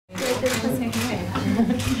say hello.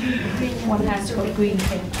 One has got a green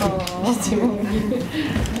thing. Oh.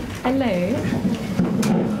 Hello.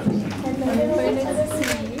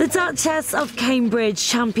 The Duchess of Cambridge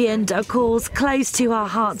championed a cause close to her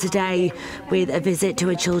heart today with a visit to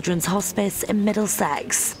a children's hospice in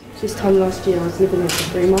Middlesex. This time last year I was living there for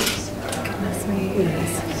 3 months. Goodness me.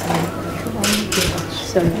 Yes.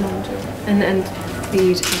 So and for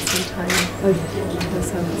you to have some time with your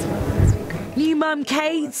son as well. New mum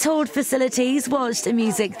Kate toured facilities, watched a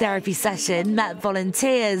music therapy session, met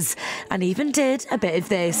volunteers and even did a bit of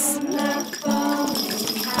this.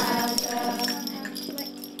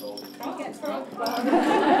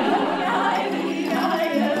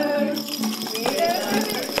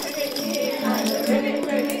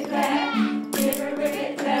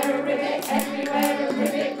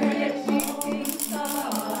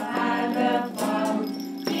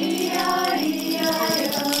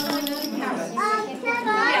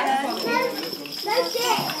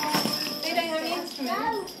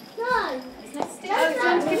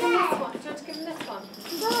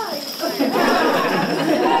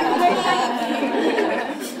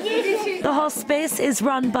 The hospice is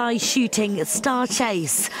run by Shooting Star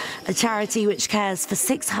Chase, a charity which cares for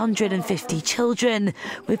 650 children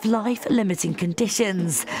with life-limiting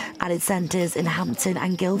conditions at its centres in Hampton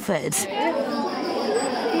and Guildford.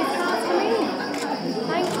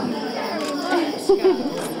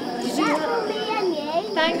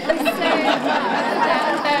 Thank you so much.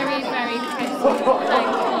 That's very, very precious. Thank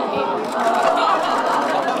you.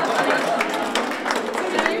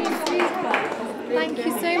 Thank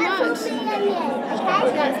you so much. That's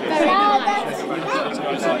very nice.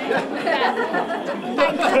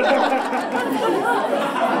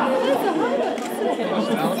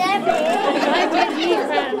 I'm with you,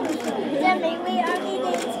 friend. We only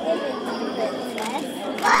need to give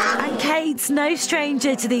it. And Kate's no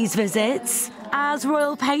stranger to these visits. As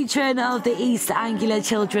royal patron of the East Anglia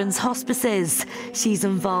Children's Hospices, she's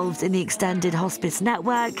involved in the extended hospice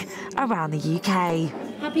network around the UK.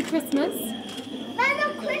 Happy Christmas. There's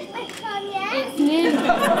no Christmas time yet. It's nearly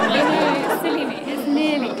Christmas. I know, it's silly me. It's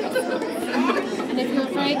nearly Christmas. And if you're a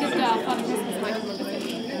very good girl, Father Christmas might come and visit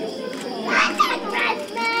you. Nice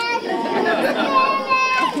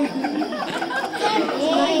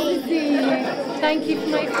to see you. Thank you for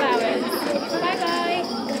my flowers. Bye-bye.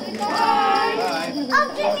 Bye. Oh,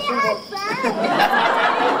 give me a husband.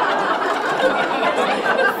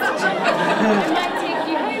 I might take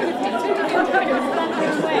you home with me.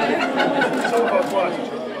 It's all about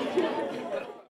what?